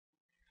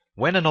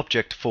When an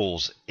object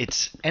falls,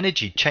 its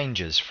energy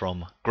changes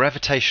from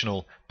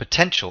gravitational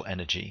potential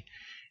energy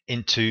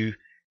into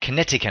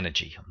kinetic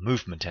energy,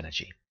 movement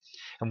energy.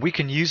 And we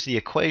can use the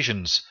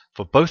equations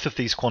for both of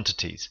these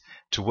quantities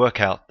to work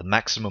out the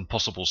maximum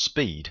possible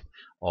speed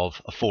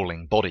of a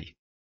falling body.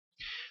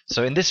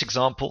 So in this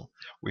example,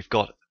 we've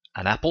got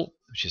an apple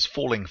which is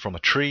falling from a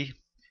tree.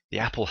 The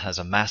apple has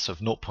a mass of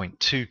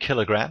 0.2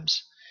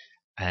 kilograms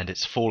and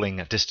it's falling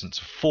a distance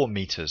of 4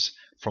 meters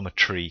from a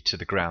tree to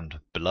the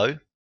ground below.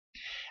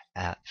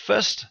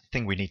 First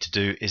thing we need to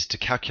do is to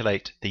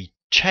calculate the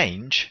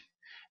change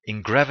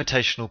in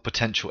gravitational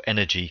potential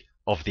energy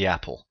of the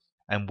apple.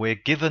 And we're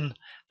given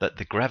that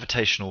the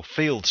gravitational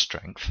field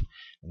strength,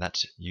 and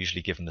that's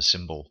usually given the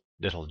symbol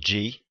little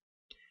g,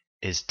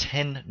 is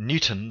 10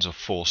 newtons of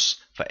force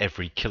for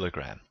every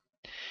kilogram.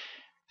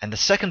 And the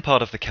second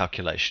part of the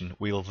calculation,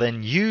 we'll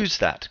then use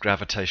that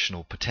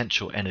gravitational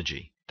potential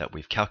energy that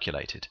we've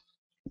calculated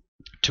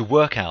to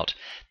work out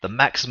the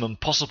maximum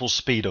possible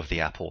speed of the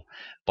apple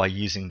by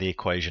using the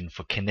equation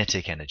for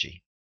kinetic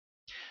energy.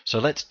 So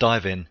let's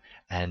dive in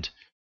and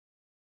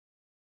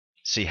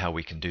see how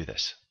we can do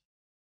this.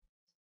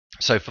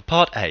 So for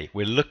part A,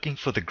 we're looking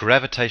for the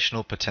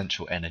gravitational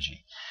potential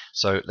energy.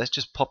 So let's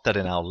just pop that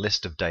in our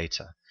list of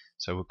data.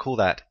 So we'll call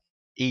that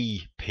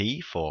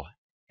EP for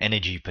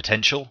energy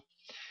potential,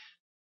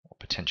 or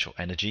potential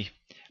energy.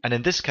 And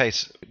in this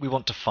case, we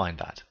want to find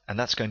that, and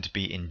that's going to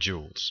be in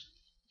joules.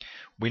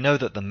 We know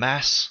that the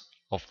mass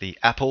of the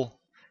apple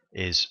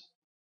is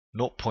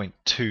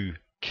 0.2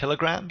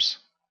 kilograms.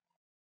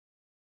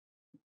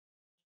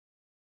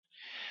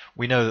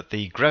 We know that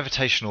the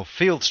gravitational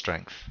field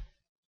strength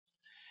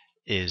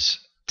is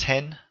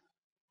 10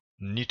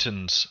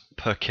 newtons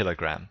per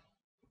kilogram.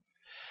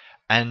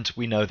 And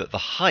we know that the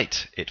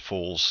height it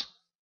falls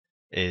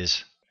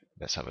is,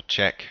 let's have a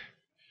check,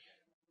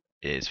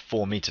 is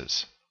 4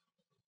 meters.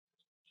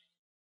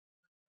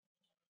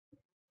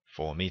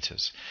 4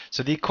 meters.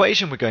 So the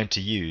equation we're going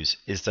to use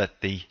is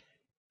that the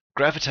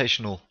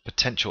gravitational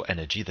potential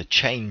energy, the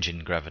change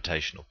in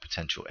gravitational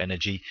potential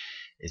energy,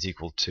 is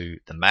equal to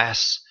the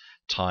mass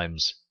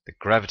times the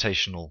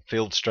gravitational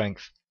field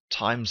strength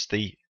times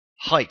the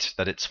height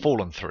that it's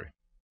fallen through.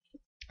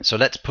 So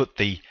let's put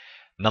the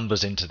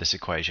numbers into this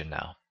equation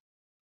now.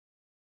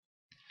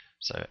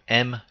 So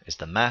m is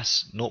the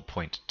mass,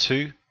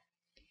 0.2.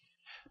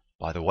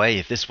 By the way,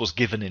 if this was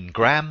given in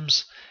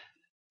grams,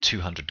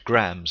 200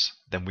 grams,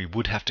 then we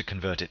would have to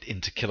convert it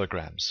into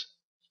kilograms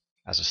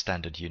as a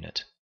standard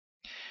unit.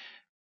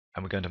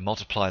 And we're going to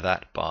multiply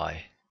that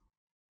by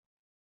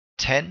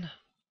 10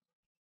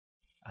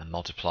 and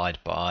multiplied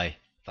by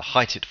the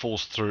height it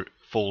falls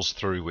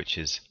through, which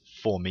is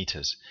 4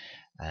 meters,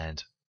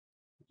 and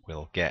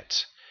we'll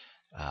get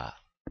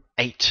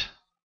 8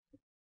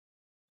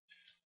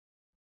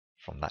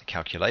 from that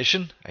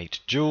calculation, 8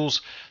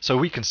 joules. So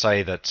we can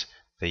say that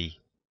the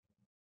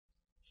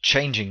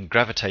changing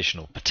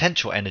gravitational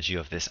potential energy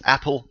of this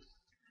apple,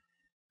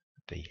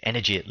 the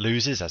energy it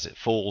loses as it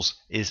falls,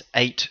 is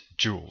 8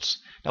 joules.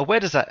 Now where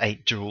does that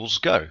 8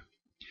 joules go?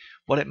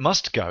 Well, it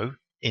must go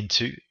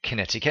into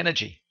kinetic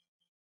energy.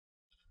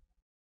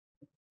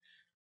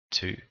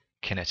 To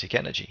kinetic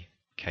energy,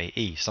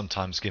 Ke,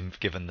 sometimes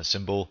given the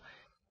symbol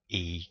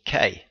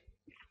Ek.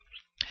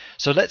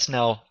 So let's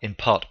now, in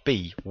part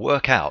B,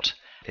 work out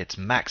its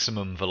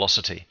maximum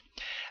velocity.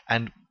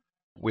 And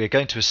we're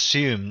going to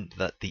assume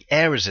that the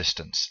air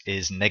resistance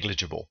is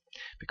negligible,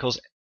 because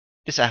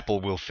this apple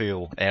will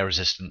feel air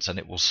resistance and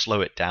it will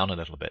slow it down a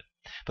little bit.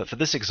 But for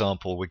this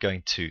example, we're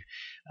going to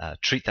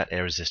treat that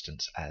air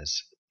resistance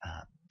as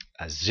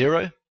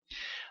 0.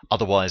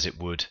 Otherwise, it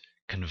would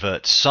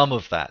convert some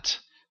of that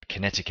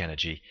kinetic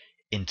energy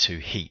into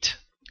heat.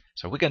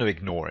 So we're going to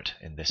ignore it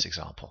in this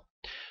example.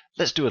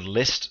 Let's do a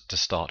list to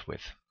start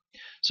with.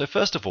 So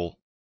first of all,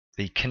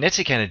 the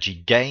kinetic energy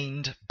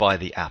gained by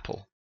the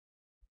apple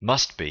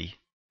must be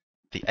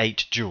the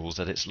 8 joules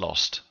that it's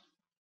lost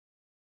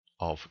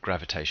of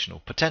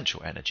gravitational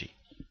potential energy.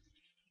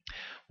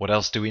 What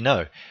else do we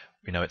know?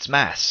 We know its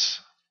mass,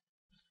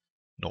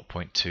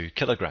 0.2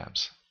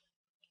 kilograms.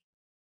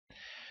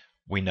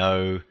 We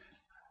know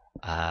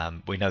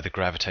the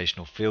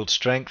gravitational field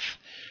strength,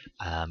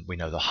 we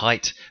know the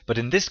height, but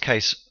in this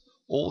case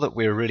all that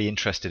we're really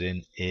interested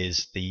in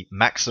is the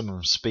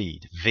maximum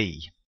speed,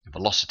 v,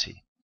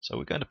 velocity. So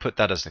we're going to put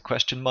that as the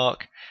question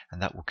mark, and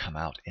that will come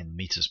out in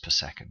meters per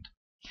second.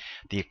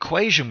 The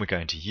equation we're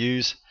going to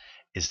use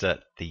is that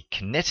the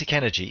kinetic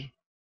energy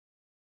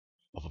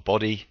of a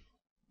body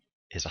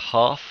is a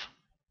half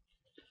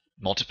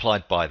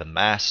multiplied by the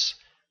mass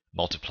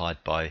multiplied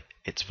by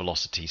its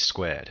velocity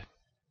squared.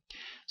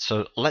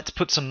 So let's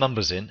put some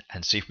numbers in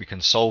and see if we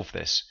can solve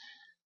this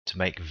to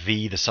make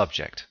v the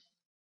subject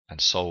and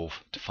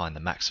solve to find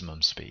the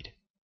maximum speed.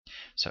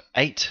 So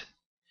 8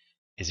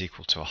 is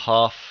equal to a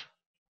half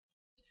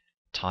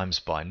times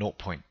by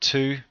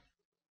 0.2.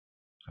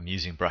 I'm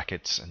using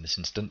brackets in this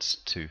instance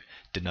to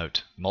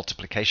denote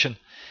multiplication,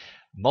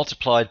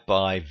 multiplied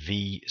by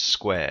v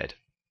squared.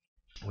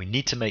 We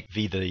need to make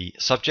v the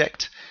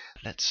subject.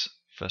 Let's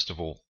first of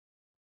all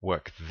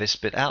work this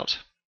bit out.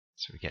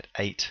 So we get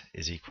 8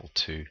 is equal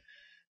to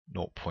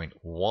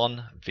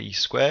 0.1 v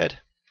squared,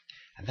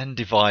 and then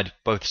divide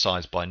both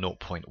sides by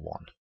 0.1.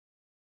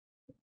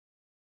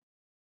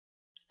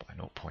 By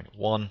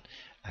 0.1,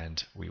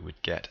 and we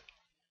would get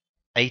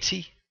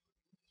 80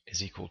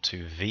 is equal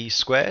to v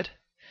squared.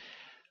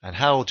 And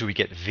how do we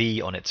get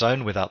v on its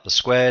own without the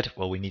squared?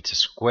 Well, we need to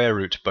square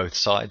root both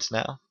sides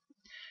now.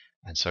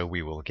 And so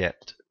we will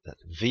get that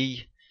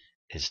v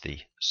is the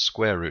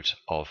square root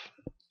of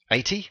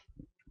 80.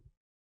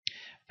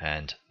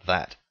 And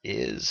that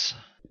is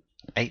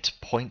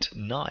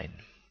 8.9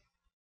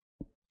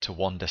 to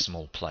 1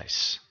 decimal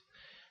place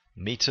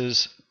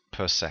meters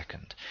per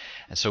second.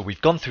 And so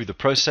we've gone through the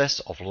process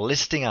of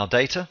listing our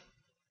data,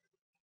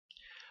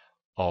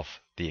 of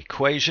the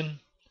equation,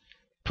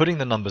 putting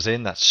the numbers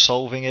in, that's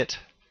solving it,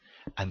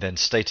 and then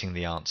stating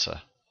the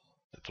answer.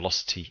 The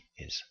velocity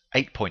is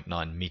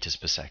 8.9 meters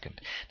per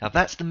second. Now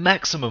that's the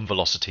maximum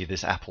velocity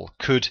this apple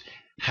could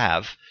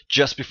have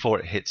just before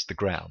it hits the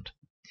ground.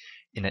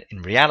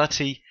 In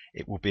reality,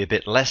 it will be a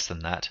bit less than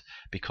that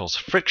because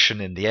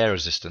friction in the air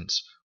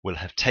resistance will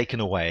have taken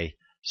away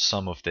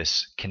some of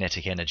this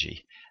kinetic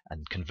energy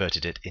and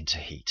converted it into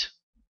heat.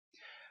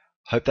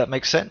 Hope that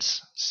makes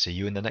sense. See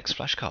you in the next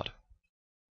flashcard.